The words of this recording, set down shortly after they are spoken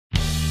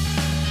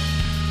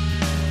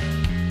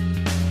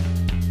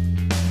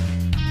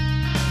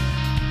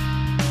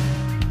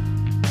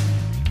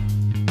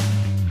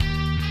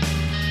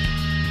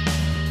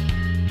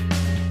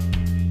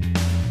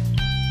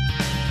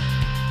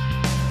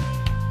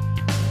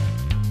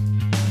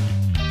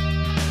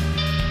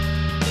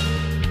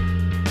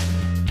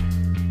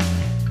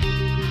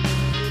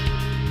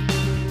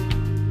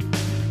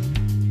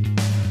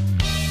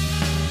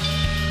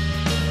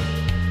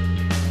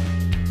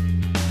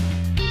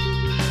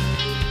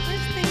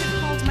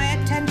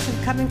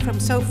coming from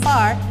so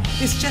far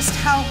is just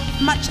how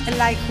much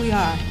alike we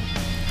are.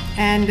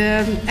 And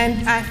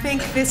I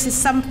think this is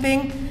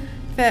something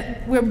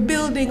that we're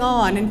building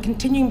on and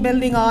continuing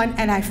building on,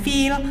 and I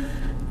feel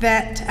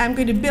that I'm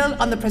going to build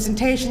on the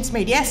presentations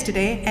made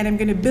yesterday, and I'm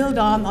going to build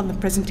on the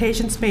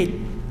presentations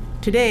made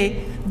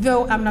today,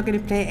 though I'm not going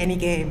to play any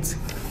games.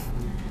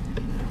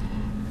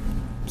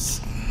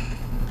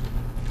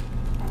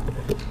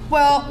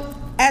 Well,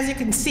 as you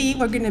can see,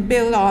 we're going to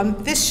build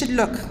on. This should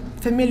look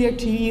familiar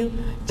to you.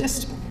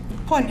 Just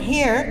point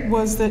here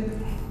was that,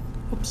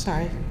 oops,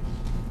 sorry.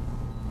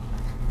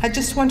 I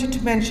just wanted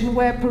to mention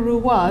where Peru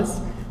was.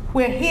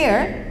 We're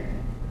here,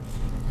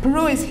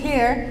 Peru is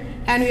here,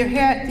 and we're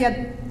here at the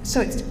other,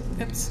 so it's,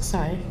 oops,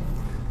 sorry.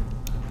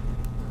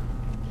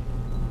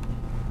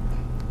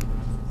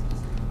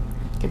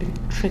 Getting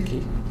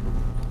tricky.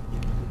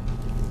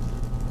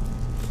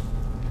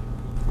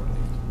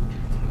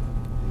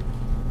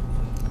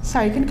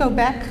 Sorry, you can go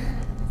back.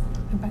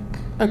 Go back.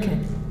 Okay.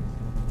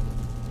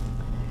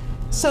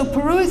 So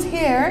Peru is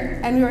here,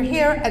 and we're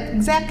here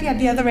exactly at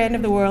the other end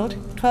of the world,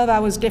 12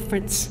 hours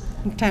difference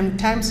in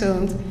time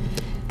zones,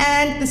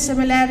 and the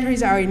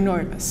similarities are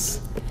enormous.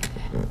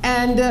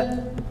 And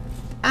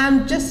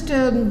I'm just,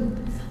 you're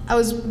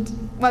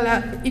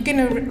going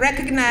to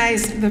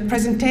recognize the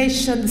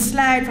presentation, the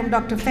slide from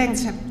Dr.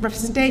 Feng's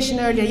presentation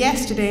earlier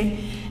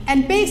yesterday,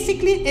 and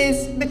basically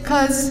is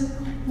because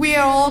we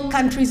are all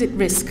countries at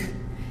risk.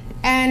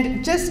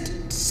 And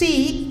just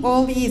see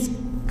all these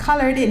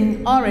colored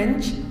in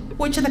orange,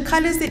 which are the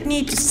colors that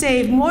need to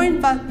save more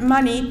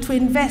money to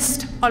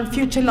invest on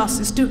future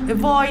losses, to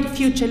avoid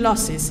future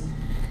losses.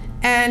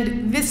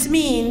 And this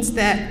means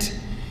that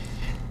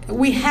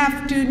we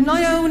have to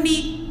not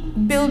only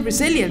build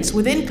resilience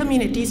within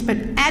communities, but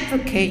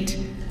advocate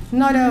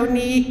not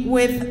only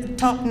with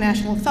top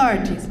national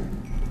authorities.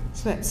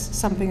 So that's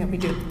something that we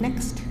do.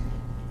 Next.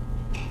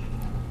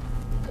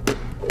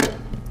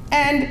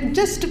 And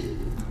just to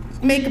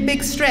make a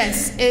big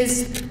stress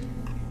is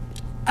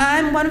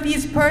I'm one of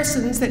these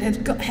persons that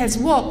has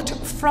walked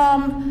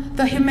from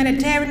the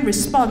humanitarian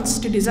response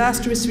to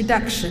disaster risk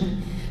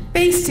reduction,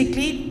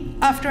 basically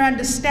after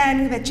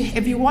understanding that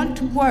if you want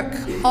to work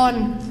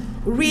on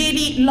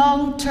really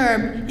long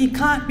term, you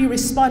can't be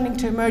responding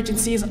to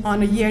emergencies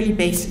on a yearly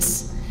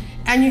basis.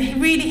 And you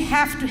really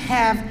have to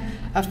have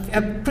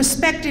a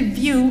prospective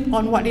view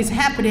on what is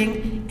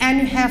happening, and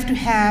you have to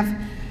have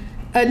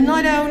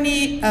not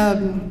only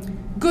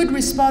good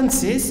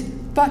responses,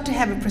 but to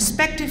have a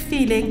prospective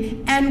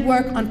feeling and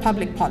work on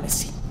public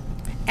policy.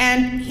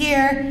 And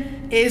here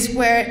is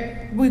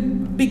where we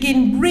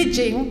begin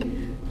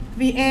bridging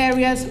the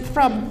areas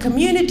from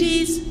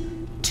communities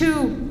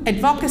to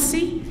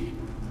advocacy,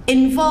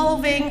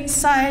 involving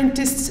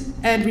scientists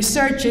and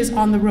researchers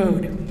on the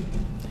road.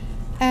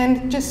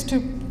 And just to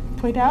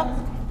point out,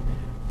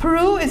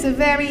 Peru is a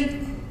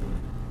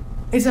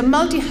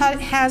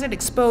multi-hazard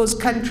exposed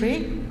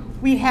country.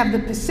 We have the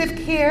Pacific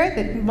here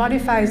that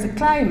modifies the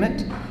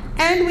climate,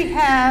 and we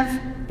have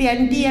the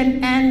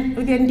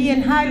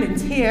Andean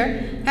highlands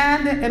here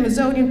and the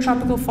Amazonian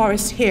tropical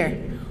forest here.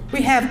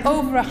 We have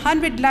over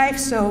 100 life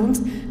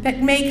zones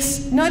that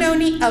makes not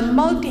only a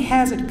not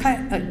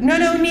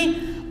only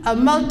a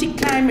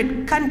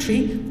multi-climate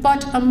country,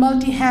 but a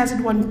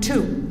multi-hazard one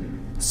too.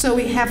 So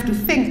we have to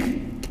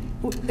think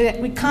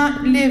that we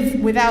can't live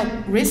without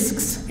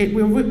risks.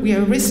 We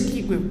are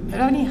risky, we're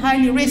not only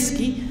highly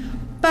risky,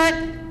 but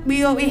we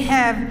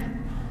have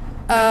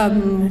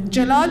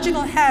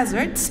geological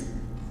hazards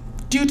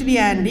due to the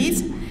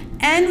Andes,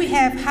 and we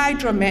have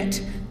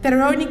hydromet that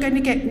are only going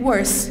to get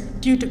worse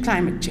due to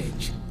climate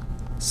change.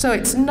 So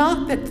it's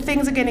not that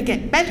things are going to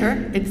get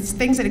better, it's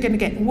things that are going to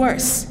get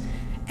worse.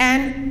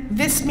 And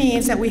this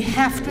means that we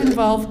have to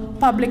involve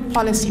public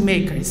policy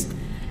makers.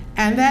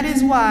 And that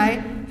is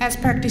why, as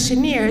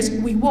practitioners,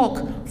 we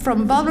walk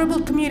from vulnerable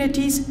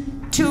communities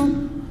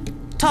to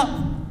top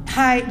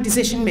high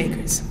decision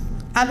makers.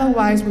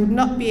 Otherwise, we would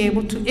not be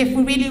able to, if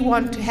we really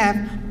want to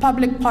have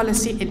public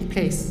policy in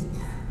place.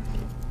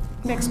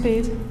 Next,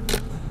 please.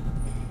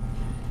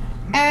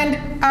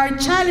 And our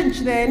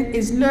challenge then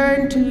is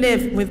learn to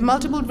live with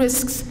multiple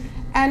risks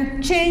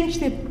and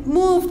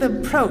move the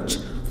approach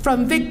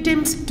from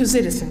victims to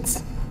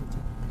citizens.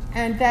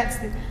 And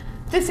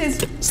this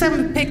is some of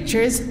the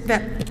pictures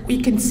that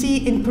we can see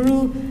in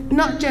Peru,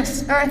 not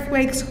just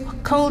earthquakes,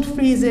 cold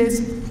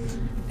freezes,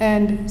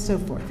 and so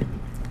forth.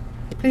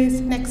 Please,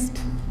 next.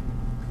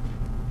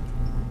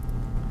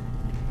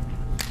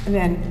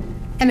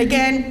 And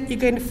again, you're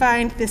going to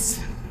find this,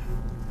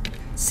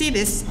 see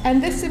this,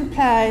 and this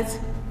implies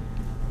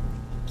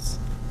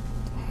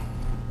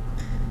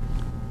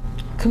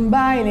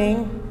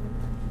combining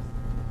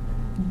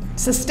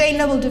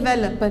sustainable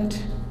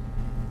development,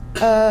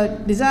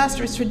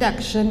 disaster risk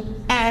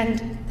reduction,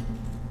 and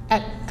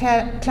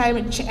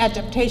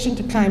adaptation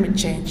to climate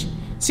change.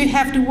 So you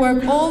have to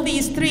work all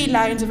these three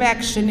lines of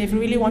action if you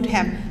really want to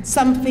have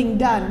something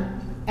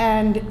done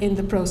and in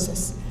the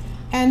process.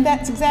 And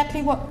that's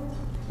exactly what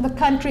the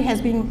country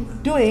has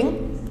been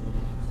doing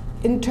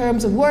in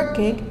terms of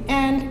working,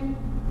 and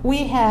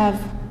we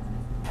have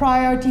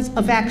priorities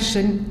of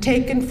action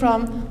taken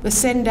from the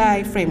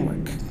Sendai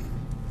framework.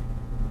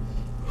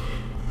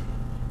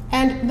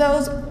 And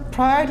those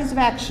priorities of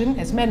action,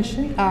 as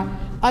mentioned, are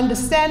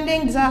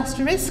understanding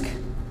disaster risk,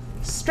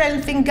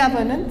 strengthening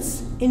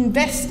governance,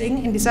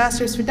 investing in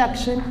disaster risk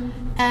reduction,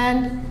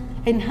 and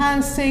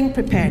enhancing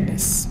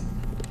preparedness.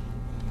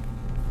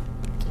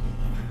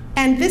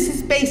 And this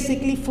is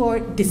basically for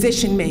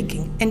decision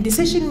making. And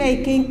decision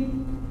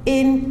making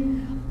in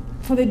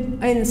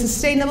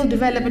sustainable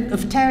development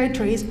of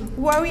territories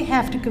where we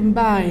have to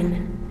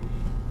combine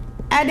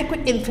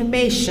adequate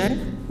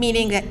information,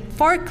 meaning that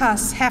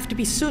forecasts have to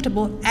be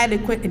suitable,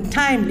 adequate, and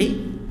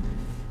timely,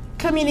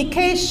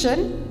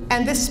 communication,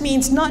 and this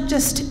means not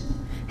just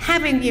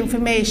having the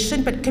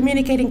information, but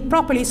communicating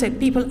properly so that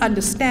people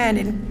understand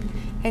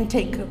and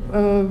take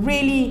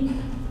really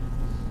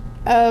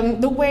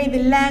the way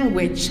the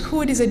language,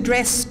 who it is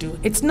addressed to.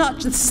 It's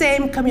not the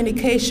same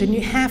communication.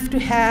 You have to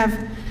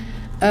have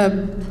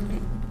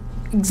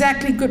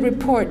exactly good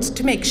reports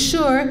to make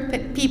sure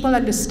that people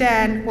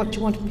understand what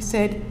you want to be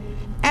said,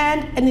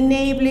 and an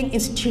enabling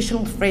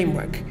institutional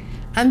framework.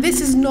 And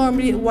this is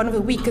normally one of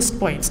the weakest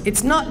points.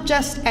 It's not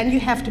just, and you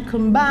have to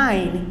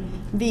combine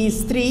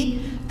these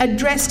three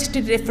addressed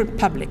to different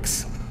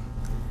publics.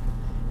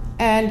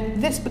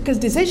 And this because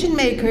decision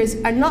makers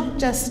are not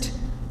just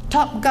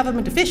top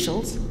government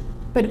officials,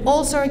 but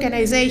also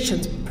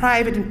organizations,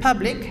 private and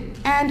public,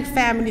 and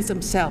families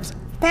themselves.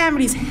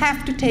 Families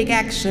have to take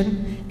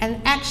action,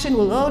 and action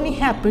will only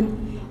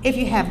happen if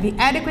you have the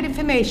adequate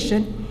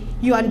information,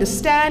 you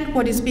understand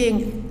what is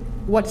being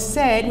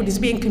said, what is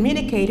being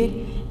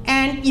communicated,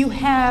 and you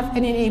have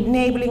an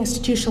enabling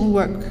institutional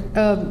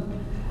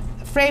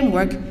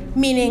framework,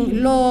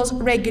 meaning laws,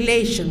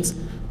 regulations.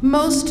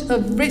 Most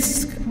of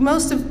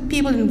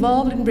people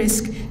involved in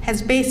risk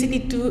has basically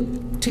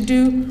to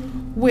do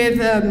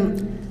with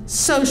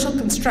social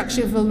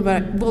construction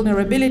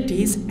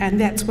vulnerabilities,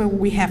 and that's where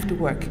we have to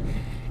work.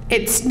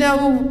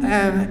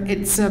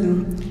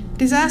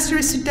 Disaster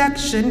risk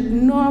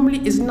reduction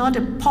normally is not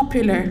a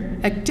popular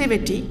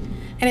activity,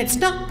 and it's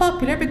not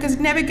popular because it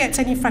never gets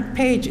any front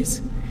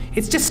pages.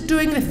 It's just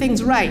doing the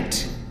things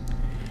right.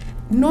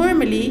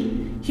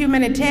 Normally,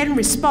 humanitarian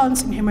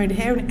response and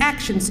humanitarian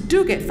actions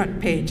do get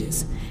front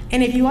pages.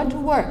 And if you want to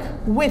work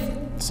with,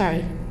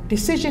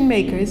 decision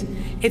makers,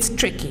 it's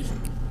tricky.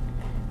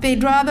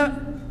 They'd rather,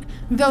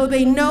 though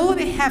they know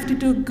they have to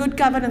do good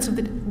governance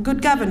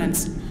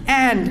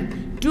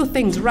and do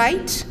things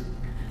right,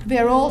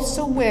 they're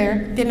also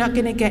aware they're not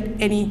going to get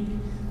any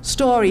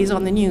stories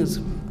on the news.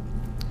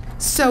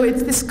 So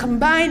it's this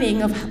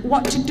combining of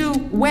what to do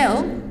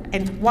well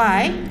and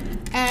why,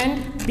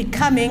 and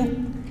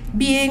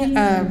being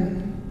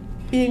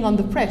on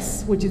the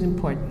press, which is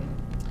important.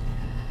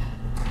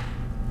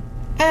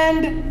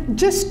 And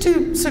just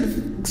to sort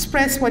of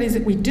express what is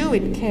it we do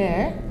in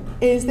CARE,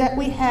 is that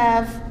we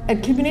have a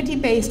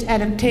community-based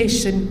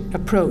adaptation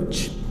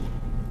approach.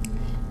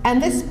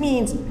 And this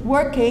means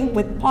working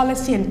with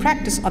policy and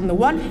practice on the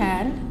one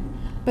hand,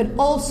 but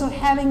also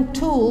having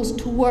tools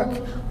to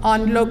work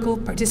on local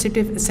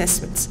participative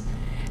assessments.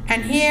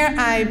 And here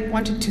I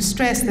wanted to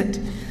stress that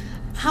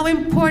how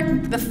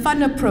important the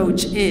fun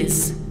approach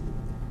is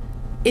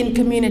in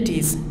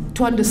communities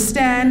to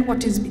understand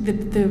what is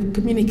the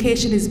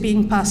communication is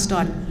being passed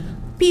on.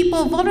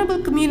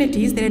 Vulnerable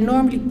communities that are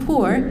normally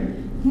poor,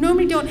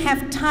 normally don't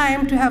have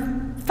time to have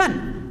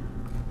fun.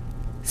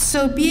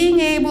 So being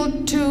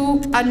able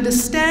to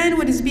understand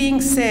what is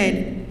being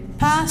said,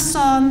 pass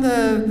on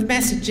the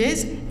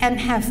messages, and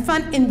have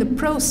fun in the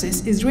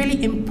process is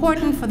really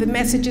important for the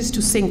messages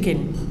to sink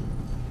in.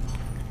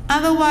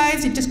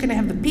 Otherwise, you're just going to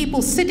have the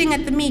people sitting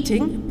at the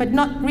meeting, but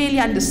not really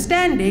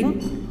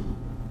understanding.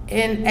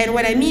 And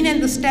what I mean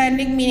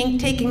understanding, meaning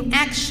taking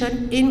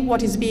action in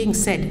what is being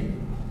said.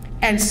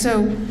 And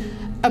so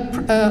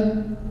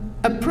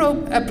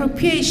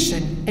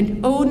appropriation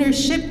and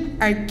ownership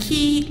are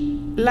key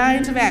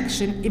lines of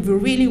action if we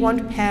really want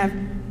to have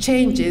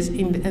changes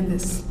in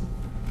this.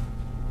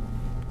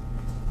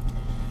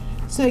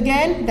 So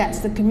again, that's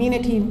the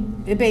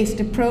community-based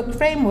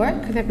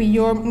framework that we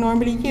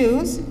normally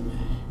use.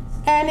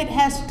 And it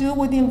has to do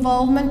with the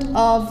involvement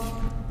of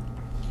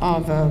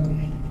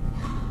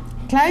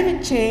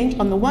climate change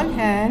on the one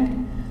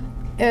hand,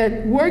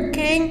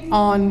 working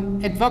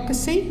on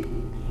advocacy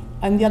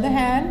on the other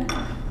hand,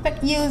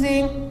 but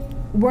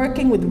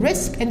working with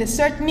risk, and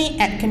certainly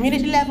at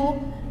community level,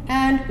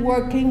 and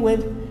working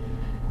with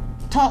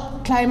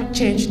top climate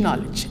change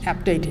knowledge,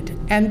 updated.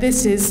 And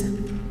this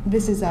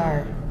is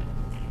our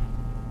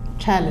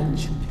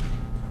challenge.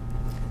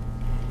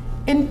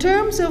 In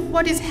terms of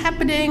what is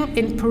happening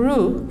in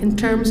Peru, in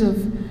terms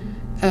of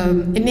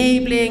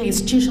enabling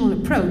institutional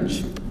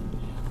approach,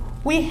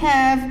 we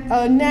have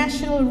a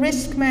national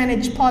risk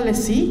managed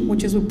policy,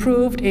 which was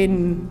approved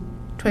in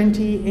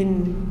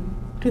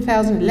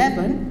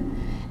 2011,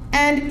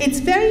 and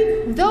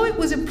though it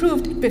was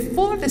approved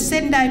before the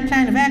Sendai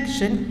Plan of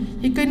Action,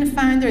 you couldn't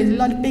find there is a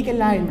lot of big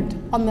alignment.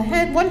 On the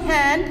one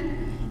hand,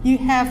 you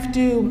have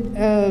to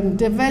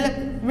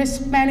develop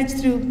risk managed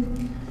through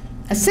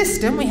a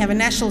system. We have a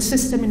national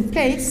system in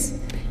place.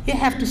 You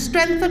have to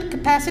strengthen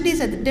capacities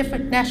at the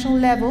different national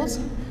levels,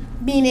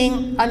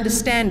 meaning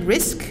understand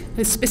risk,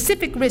 the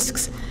specific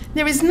risks.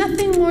 There is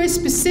nothing more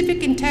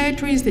specific in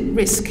territories than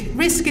risk.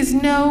 Risk is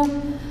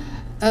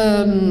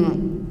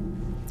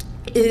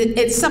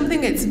it's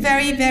something that's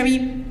very,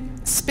 very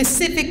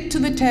specific to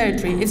the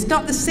territory. It's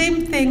not the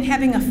same thing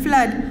having a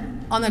flood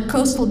on a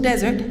coastal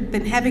desert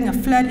than having a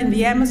flood in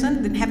the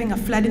Amazon than having a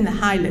flood in the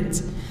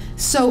highlands.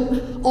 So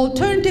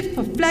alternative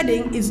for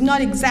flooding is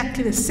not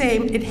exactly the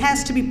same. It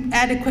has to be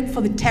adequate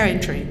for the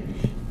territory.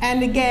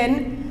 And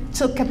again,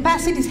 so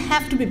capacities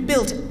have to be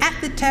built at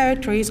the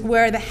territories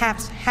where the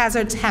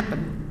hazards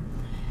happen.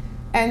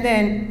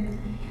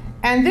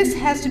 And this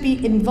has to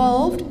be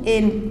involved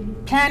in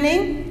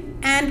planning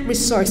and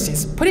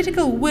resources.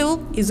 Political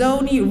will is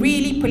only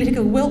really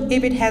political will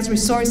if it has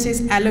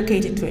resources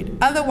allocated to it.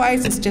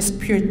 Otherwise, it's just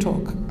pure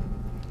talk.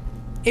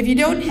 If you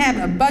don't have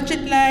a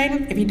budget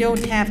line, if you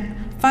don't have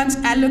funds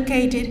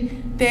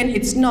allocated, then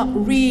it's not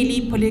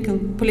really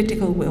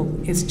political will.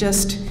 It's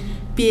just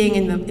being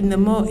in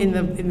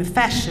the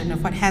fashion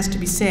of what has to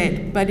be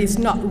said, but it's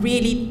not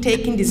really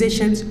taking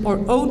decisions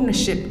or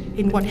ownership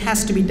in what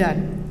has to be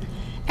done.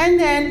 And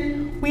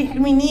then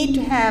we need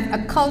to have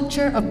a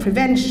culture of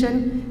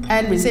prevention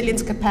and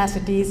resilience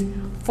capacities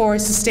for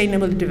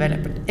sustainable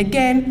development.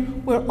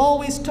 Again, we're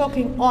always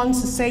talking on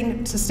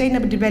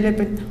sustainable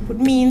development,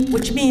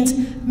 which means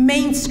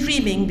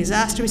mainstreaming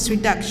disaster risk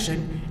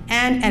reduction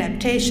and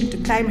adaptation to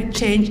climate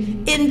change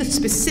in the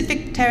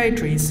specific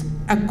territories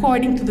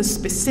according to the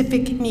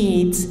specific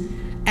needs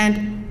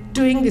and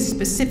doing the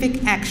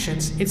specific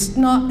actions. It's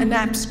not an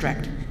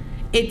abstract.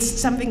 It's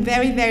something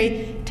very,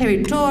 very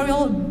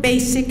territorial,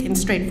 basic, and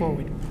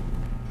straightforward.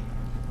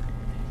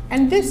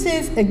 And this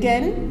is,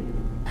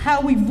 again,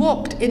 how we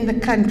walked in the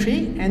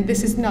country, and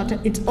this is not,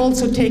 it's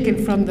also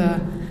taken from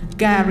the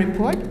Guerra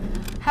report,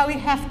 how we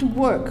have to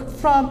work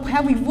from,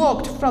 how we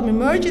walked from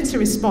emergency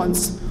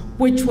response,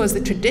 which was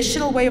the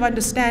traditional way of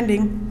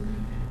understanding,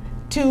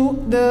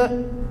 to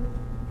the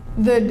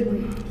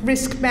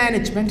risk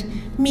management,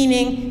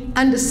 meaning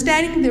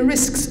understanding the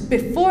risks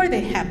before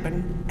they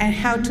happen and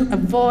how to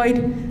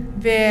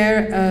avoid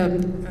their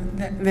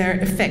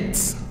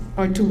effects,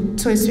 or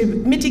so as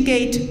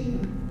to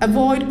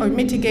avoid or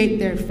mitigate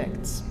their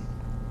effects.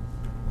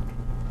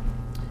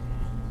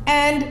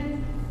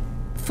 And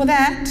for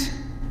that,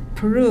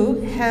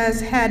 Peru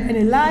has had an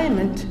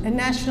alignment, a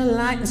national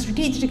alignment, a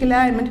strategic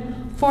alignment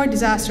for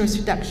disaster risk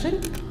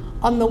reduction.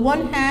 On the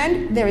one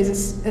hand, there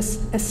is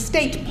a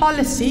state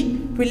policy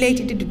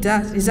related to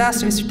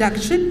disaster risk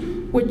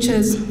reduction, which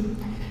was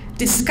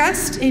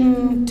discussed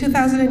in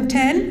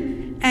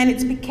 2010, and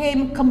it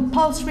became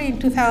compulsory in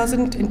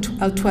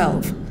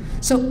 2012.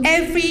 So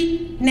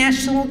every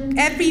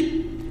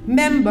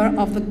member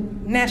of the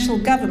national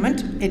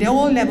government, at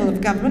all levels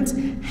of governments,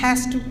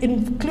 has to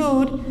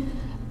include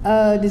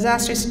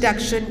disaster risk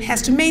reduction,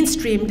 has to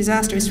mainstream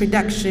disaster risk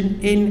reduction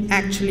in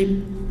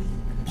actually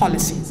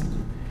policies.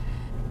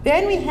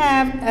 Then we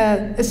have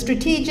a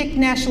strategic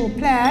national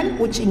plan,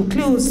 which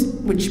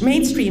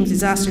mainstreams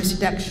disaster risk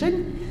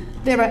reduction.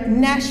 There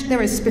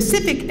are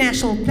specific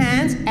national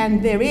plans,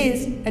 and there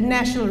is a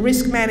national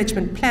risk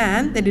management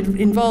plan that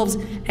involves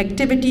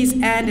activities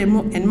and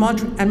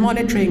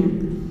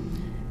monitoring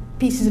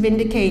pieces of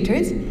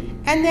indicators.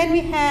 And then we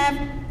have,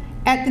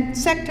 at the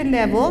sector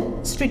level,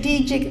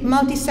 strategic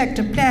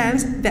multi-sector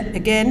plans that,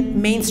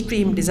 again,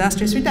 mainstream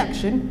disaster risk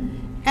reduction,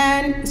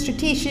 and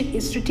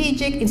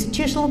strategic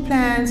institutional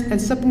plans and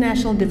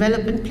subnational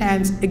development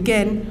plans,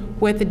 again,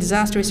 with the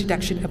disaster risk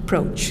reduction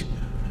approach.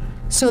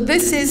 So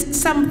this is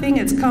something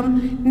that's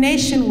come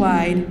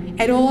nationwide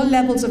at all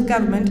levels of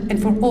government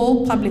and for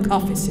all public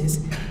offices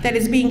that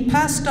is being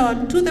passed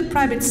on to the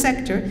private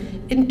sector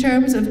in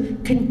terms of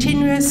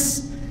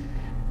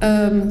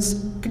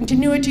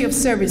continuity of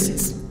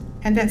services.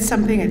 And that's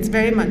something that's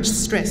very much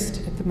stressed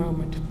at the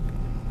moment.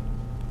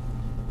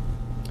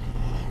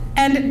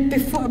 And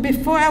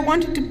before I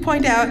wanted to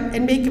point out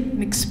and make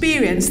an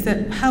experience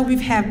that how we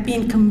have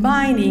been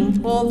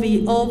combining all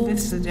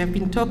this that I've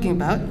been talking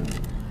about.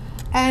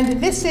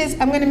 And this is,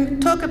 I'm going to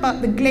talk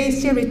about the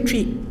Glacier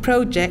Retreat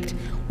project,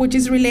 which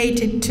is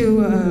related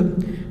to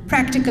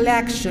practical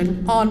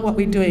action on what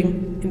we're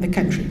doing in the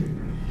country.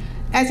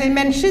 As I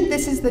mentioned,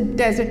 this is the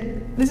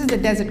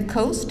desert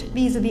coast.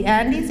 These are the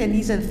Andes, and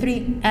these are the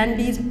three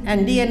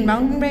Andean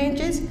mountain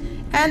ranges.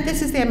 And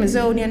this is the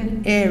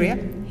Amazonian area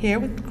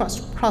here,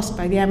 crossed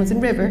by the Amazon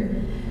River.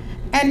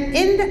 And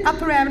in the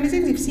upper Andes,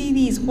 you see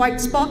these white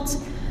spots.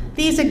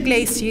 These are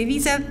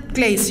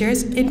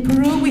glaciers. In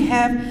Peru, we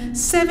have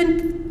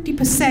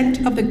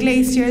 70% of the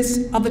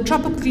glaciers, of the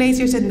tropical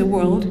glaciers in the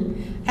world.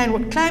 And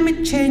what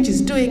climate change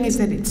is doing is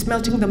that it's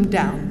melting them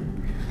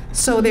down.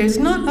 So there's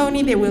not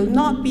only, there will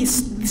not be,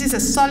 this is a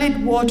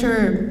solid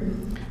water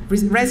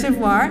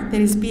reservoir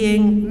that is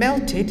being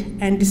melted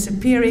and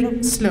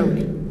disappearing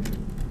slowly.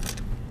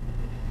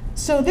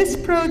 So this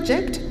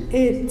project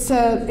is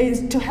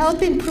to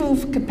help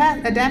improve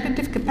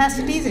adaptive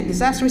capacities and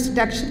disaster risk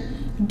reduction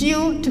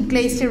due to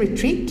glacier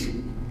retreat,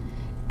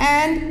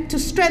 and to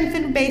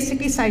strengthen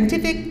basically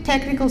scientific,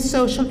 technical,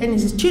 social, and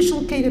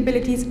institutional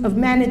capabilities of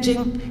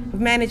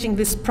managing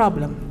this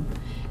problem.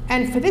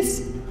 And for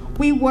this,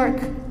 we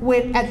work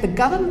at the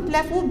government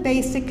level,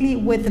 basically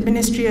with the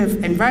Ministry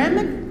of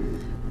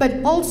Environment,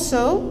 but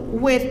also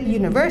with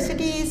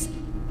universities,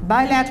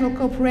 bilateral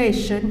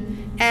cooperation,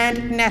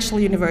 and national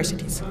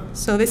universities.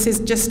 So this is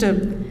just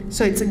an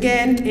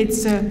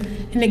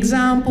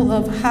example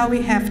of how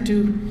we have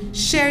to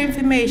share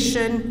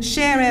information,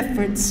 share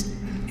efforts,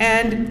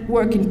 and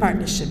work in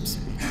partnerships.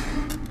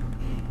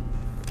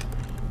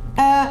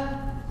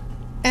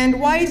 And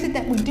why is it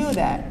that we do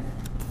that?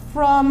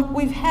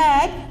 We've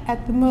had,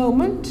 at the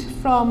moment,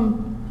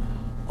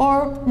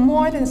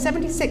 more than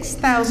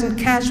 76,000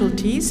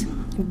 casualties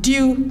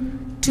due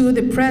to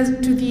the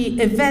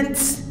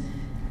events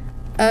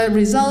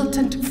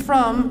resultant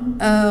from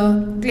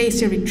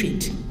glacier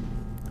retreat.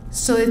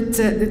 So it's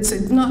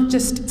not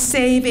just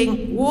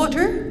saving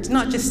water, it's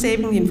not just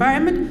saving the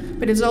environment,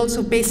 but it's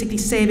also basically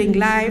saving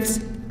lives,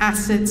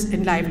 assets,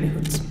 and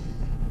livelihoods.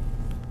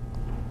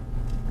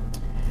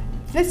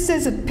 This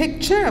is a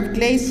picture of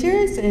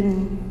glaciers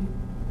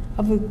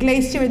of a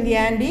glacier in the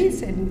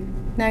Andes in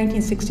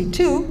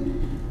 1962.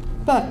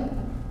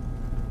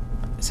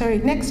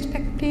 Next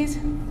pic, please.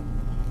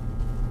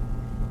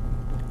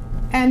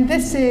 And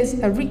this is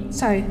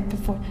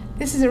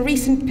this is a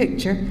recent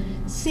picture.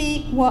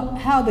 See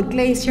how the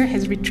glacier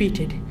has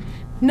retreated.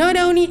 Not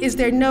only is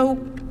there no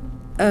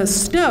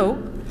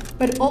snow,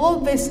 but all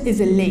this is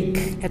a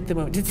lake at the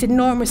moment. It's an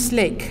enormous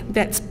lake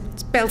that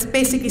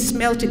basically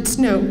smelted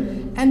snow.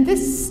 And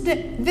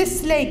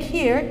this lake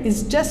here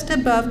is just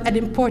above an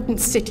important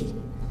city.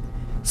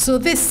 So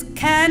if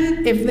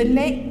the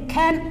lake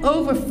can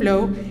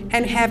overflow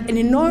and have an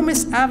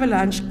enormous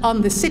avalanche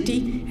on the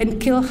city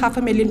and kill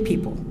 500,000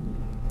 people.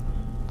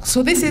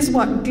 So this is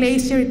what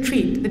glacier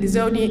retreat that is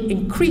only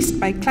increased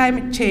by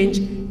climate change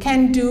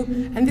can do,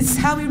 and this is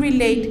how we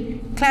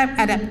relate climate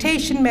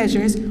adaptation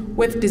measures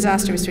with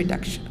disaster risk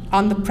reduction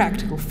on the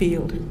practical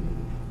field.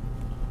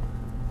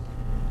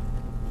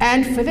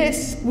 And for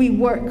this, we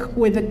work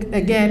with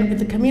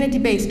a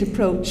community-based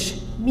approach,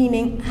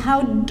 meaning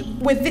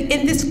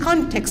in this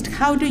context,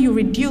 how do you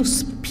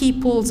reduce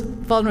people's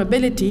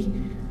vulnerability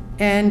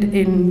and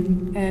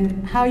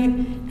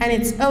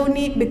it's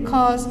only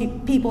because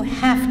people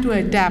have to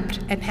adapt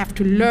and have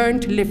to learn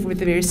to live with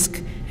the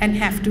risk and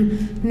have to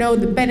know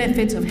the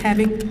benefits of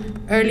having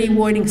early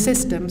warning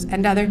systems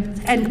and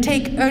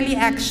take early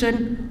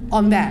action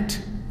on that.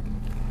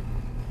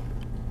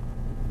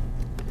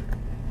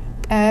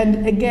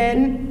 And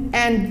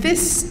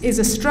this is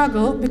a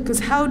struggle because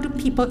how do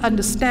people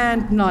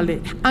understand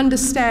knowledge,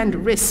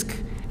 understand risk?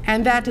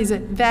 And that is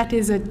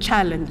a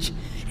challenge.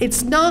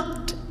 It's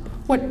not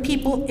what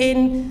people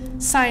in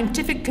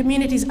scientific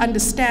communities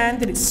understand,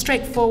 that it's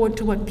straightforward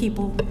to what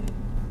people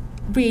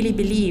really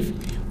believe.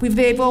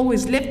 They've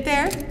always lived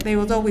there,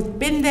 they've always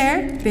been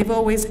there, they've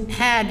always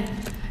had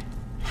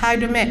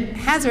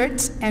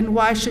hazards, and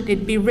why should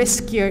it be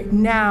riskier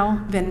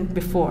now than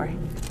before?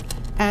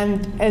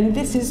 And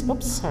this is,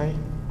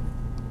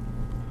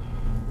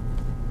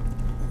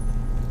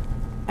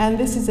 And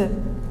this is a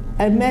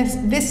mess.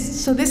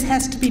 So this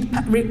has to be,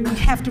 we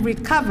have to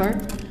recover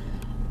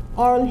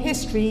oral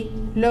history,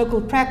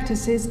 local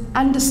practices,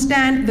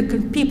 understand the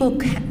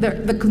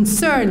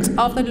concerns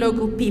of the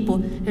local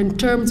people in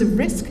terms of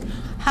risk.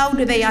 How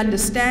do they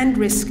understand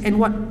risk and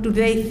what do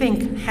they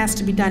think has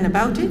to be done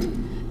about it?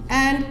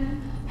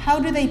 And how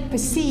do they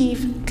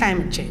perceive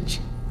climate change?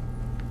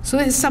 So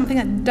this is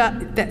something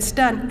that's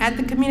done at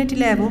the community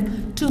level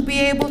to be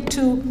able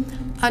to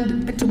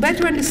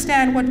better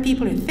understand what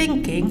people are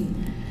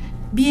thinking,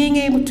 being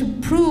able to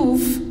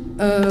prove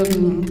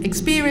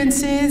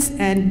experiences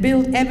and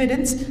build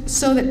evidence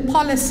so that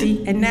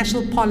policy and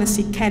national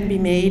policy can be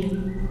made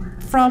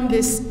from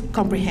this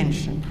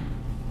comprehension.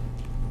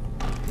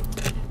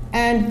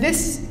 And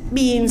this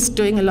means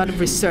doing a lot of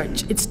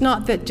research. It's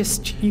not that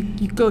just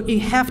you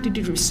have to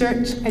do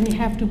research and you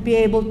have to be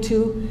able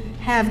to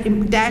have a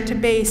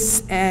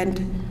database and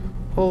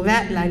all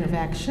that line of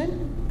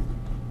action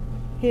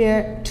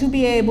here to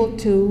be able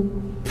to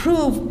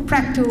prove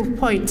practical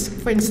points.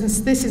 For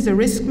instance, this is a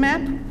risk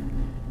map.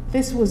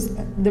 This was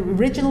the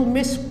original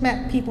risk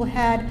map people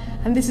had,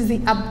 and this is the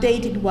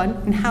updated one,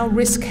 and how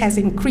risk has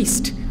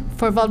increased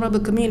for vulnerable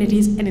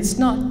communities. And it's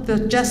not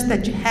just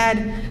that you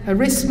had a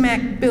risk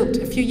map built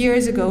a few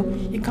years ago,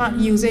 you can't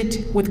use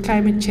it with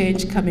climate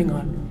change coming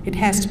on. It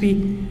has to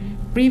be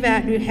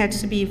revalued, it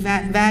has to be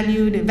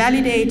valued,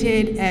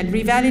 validated, and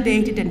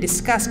revalidated and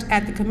discussed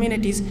at the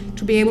communities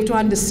to be able to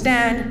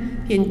understand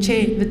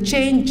the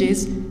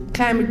changes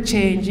climate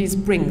change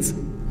brings.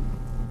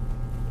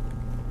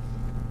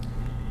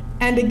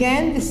 And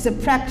again, this is a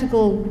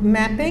practical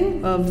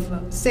mapping of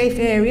safe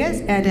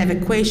areas and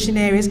evacuation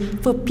areas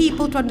for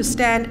people to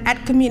understand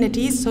at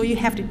communities. So you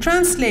have to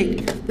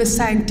translate the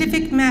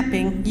scientific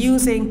mapping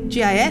using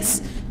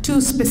GIS to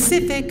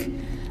specific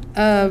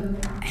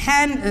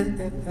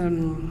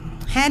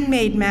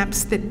handmade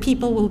maps that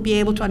people will be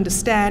able to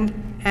understand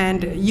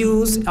and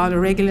use on a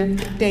regular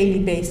daily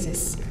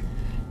basis.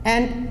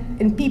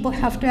 And people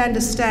have to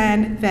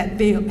understand that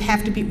they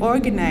have to be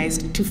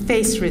organized to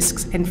face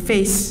risks and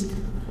face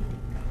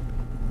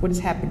what is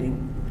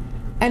happening.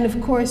 And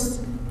of course,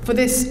 for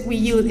this, we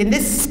use, in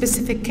this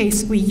specific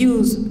case, we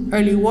use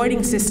early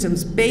warning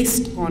systems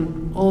based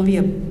on all the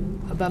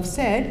above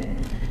said,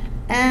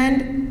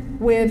 and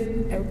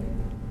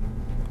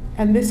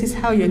this is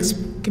how you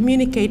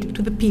communicate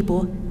to the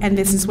people, and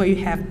this is where you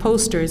have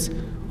posters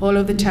all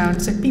over the town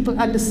so people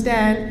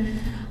understand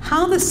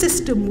how the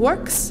system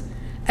works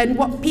and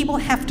what people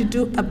have to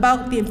do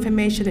about the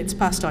information that's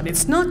passed on.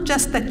 It's not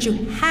just that you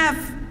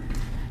have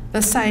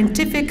the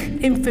scientific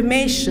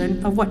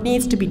information of what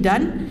needs to be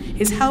done,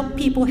 is how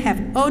people have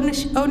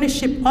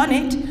ownership on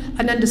it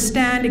and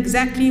understand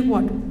exactly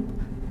what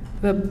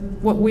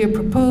we are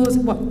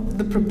proposing, what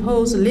the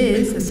proposal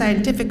is, the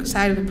scientific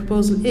side of the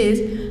proposal is,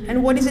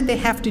 and what is it they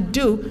have to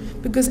do,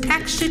 because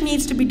action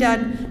needs to be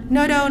done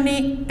not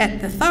only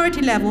at the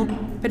authority level,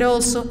 but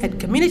also at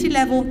community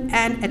level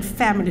and at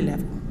family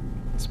level,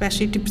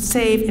 especially to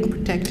save and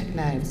protect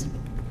lives.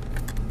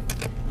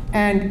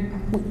 And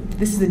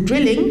this is the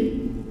drilling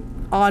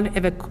on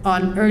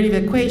early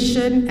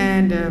evacuation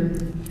and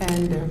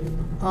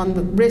on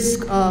the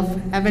risk of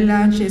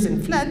avalanches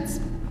and floods.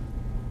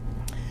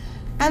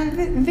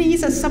 And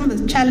these are some of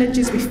the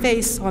challenges we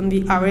face on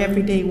our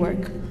everyday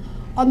work.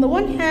 On the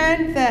one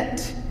hand,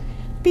 that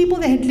people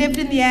that had lived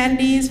in the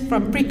Andes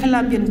from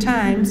pre-Columbian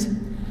times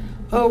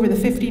over the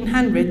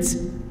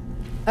 1500s,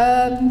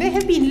 they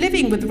have been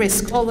living with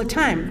risk all the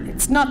time.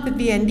 It's not that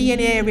the Andean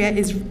area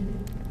is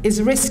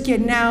riskier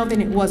now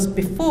than it was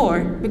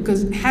before,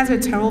 because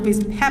hazards have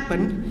always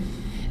happened.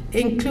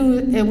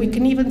 We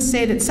can even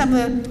say that some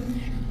of the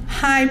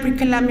high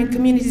pre-Columbian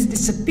communities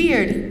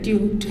disappeared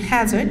due to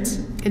hazards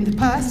in the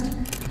past.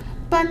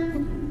 But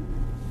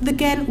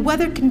again,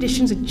 weather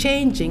conditions are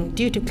changing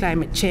due to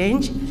climate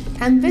change,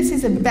 and this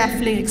is a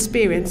baffling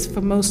experience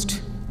for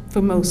most.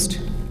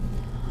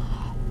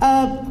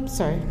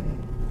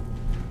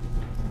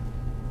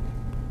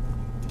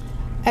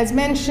 As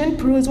mentioned,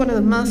 Peru is one of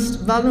the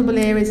most vulnerable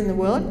areas in the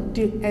world,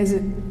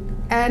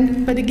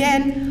 but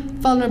again,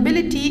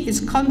 vulnerability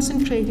is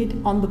concentrated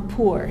on the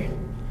poor.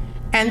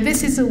 And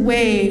this is a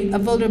way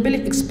of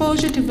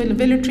exposure to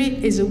vulnerability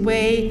is a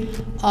way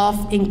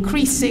of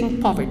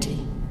increasing poverty.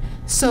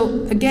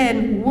 So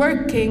again,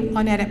 working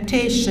on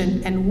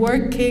adaptation and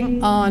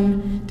working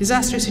on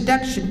disaster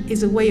reduction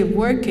is a way of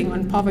working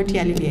on poverty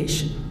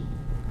alleviation.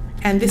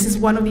 And this is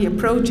one of the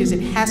approaches.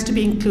 It has to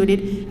be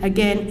included,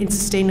 again, in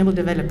sustainable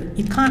development.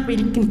 You can't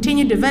really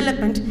continue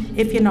development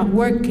if you're not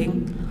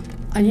working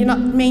and you're not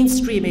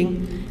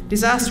mainstreaming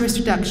disaster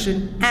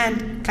reduction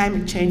and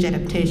climate change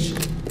adaptation.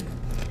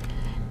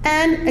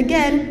 And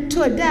again,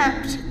 to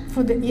adapt,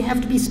 you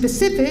have to be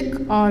specific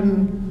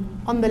on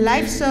the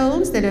life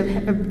zones that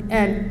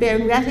and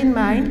bearing that in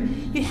mind,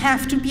 you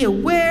have to be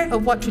aware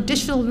of what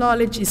traditional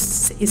knowledge is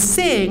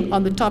saying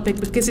on the topic,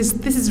 because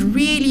this is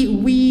really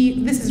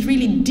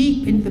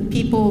deep into the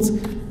people's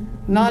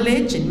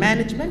knowledge and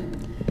management.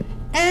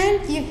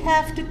 And you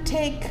have to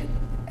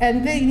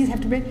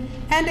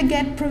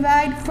again,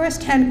 provide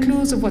first-hand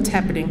clues of what's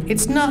happening.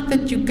 It's not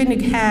that you're going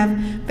to have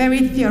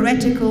very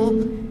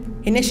theoretical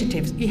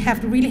initiatives. You have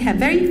to really have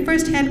very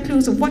first-hand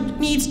clues of what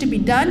needs to be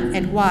done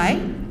and why.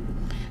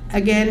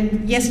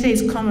 Again,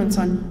 yesterday's comments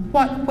on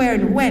what, where,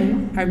 and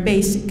when are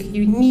basic.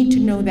 You need to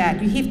know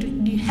that.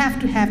 You have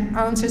to have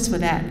answers for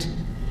that.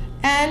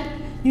 And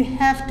you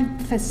have to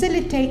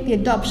facilitate the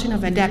adoption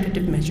of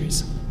adaptive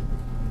measures.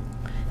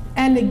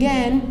 And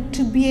again,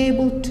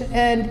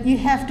 you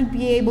have to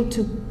be able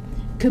to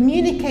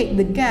communicate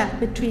the gap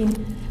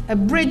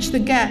bridge the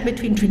gap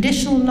between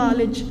traditional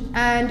knowledge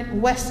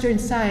and Western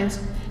science,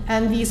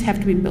 and these have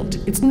to be built.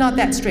 It's not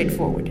that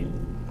straightforward.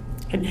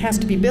 It has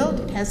to be built,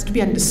 it has to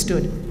be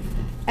understood.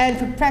 And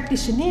for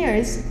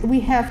practitioners, we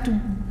have to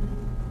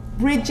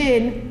bridge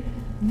in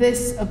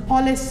this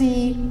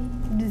policy,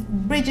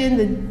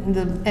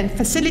 and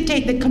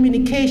facilitate the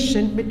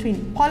communication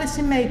between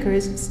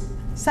policymakers,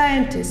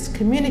 scientists,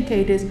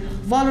 communicators,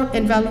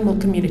 and vulnerable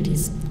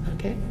communities,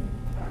 okay?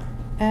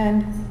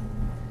 And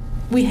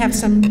we have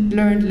some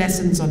learned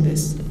lessons on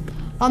this.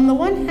 On the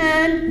one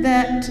hand,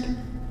 that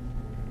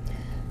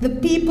the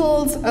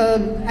people's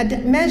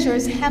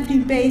measures have to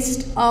be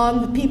based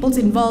on the people's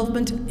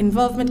involvement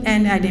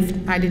and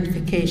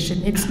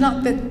identification. It's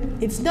not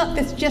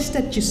just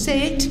that you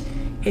say it.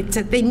 It's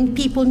that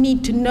people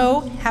need to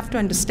know, have to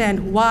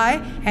understand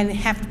why, and they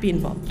have to be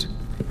involved.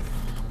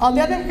 On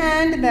the other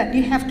hand, that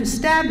you have to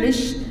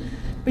establish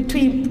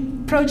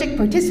between project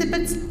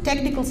participants,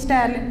 technical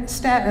staff,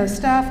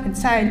 and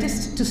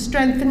scientists to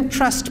strengthen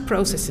trust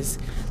processes.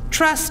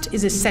 Trust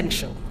is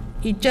essential.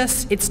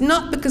 It's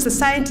not because the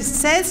scientist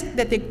says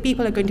that the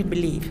people are going to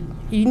believe.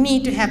 You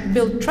need to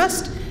build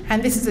trust,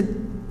 and this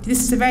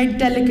is a very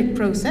delicate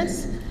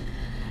process.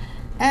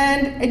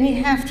 And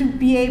you have to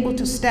be able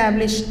to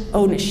establish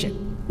ownership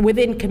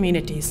within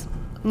communities,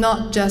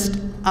 not just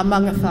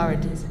among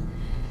authorities.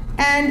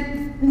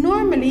 And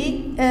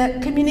normally,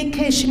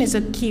 communication is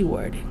a key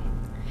word.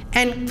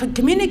 And for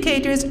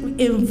communicators,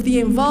 the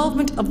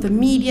involvement of the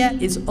media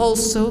is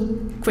also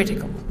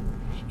critical.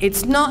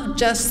 It's not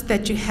just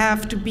that you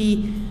have to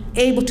be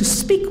able to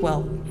speak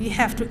well. You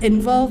have to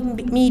involve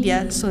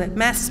media so that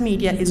mass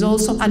media is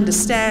also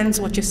understands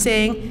what you're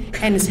saying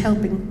and is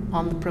helping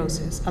on the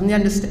process, on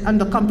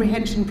the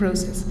comprehension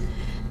process.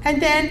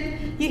 And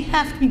then you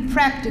have to be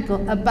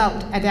practical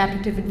about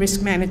adaptive and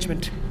risk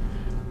management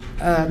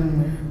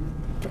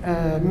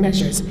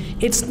measures.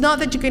 It's not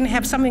that you're going to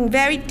have something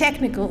very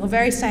technical or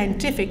very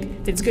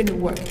scientific that's going to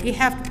work.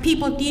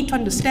 People need to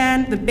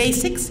understand the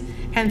basics,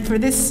 and to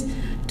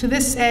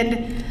this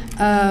end,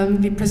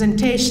 the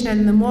presentation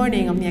in the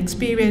morning of the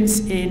experience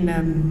in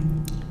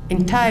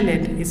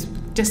Thailand is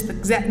just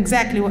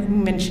exactly what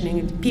I'm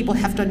mentioning. People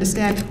have to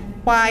understand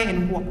why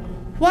and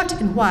what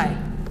and why,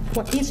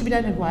 what needs to be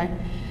done and why.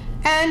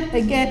 And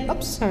again,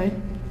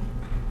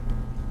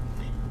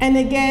 And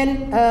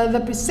again,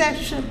 the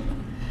perception.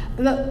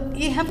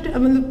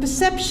 The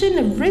perception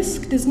of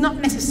risk does not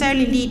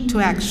necessarily lead to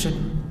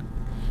action.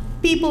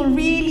 People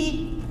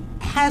really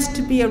has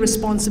to be a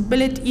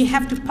responsibility. You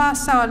have to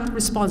pass on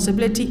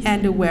responsibility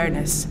and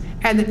awareness,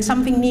 and that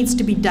something needs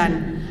to be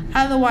done.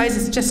 Otherwise,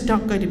 it's just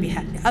not going to be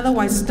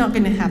Otherwise, it's not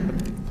going to happen.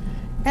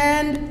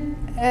 And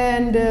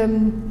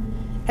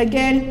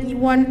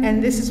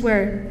again, this is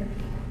where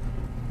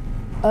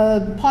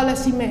when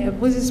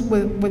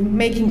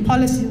making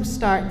policy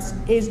starts,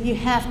 is you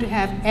have to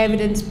have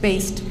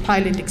evidence-based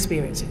pilot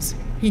experiences.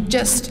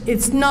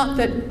 It's not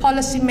that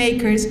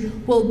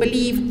policymakers will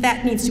believe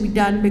that needs to be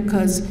done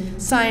because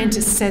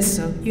scientists says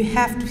so. They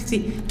have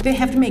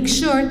to make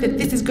sure that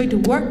this is going to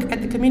work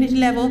at the community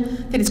level,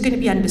 that it's going to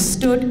be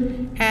understood,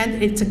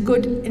 and it's a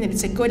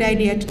good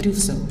idea to do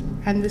so.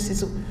 And this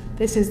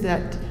is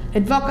that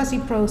advocacy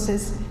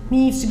process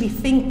needs to be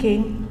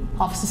thinking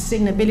of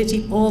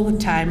sustainability all the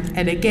time.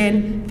 And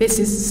again, this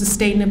is a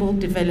sustainable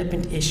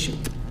development issue.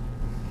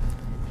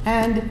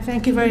 And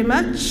thank you very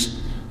much.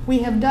 We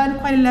have done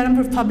quite a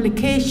number of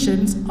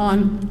publications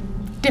on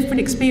different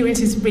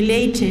experiences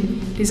related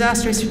to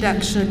disaster risk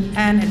reduction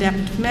and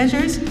adaptive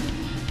measures.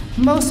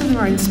 Most of them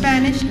are in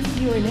Spanish, a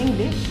few in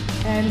English,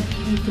 and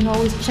you can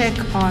always check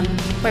on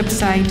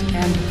website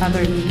and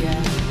other media.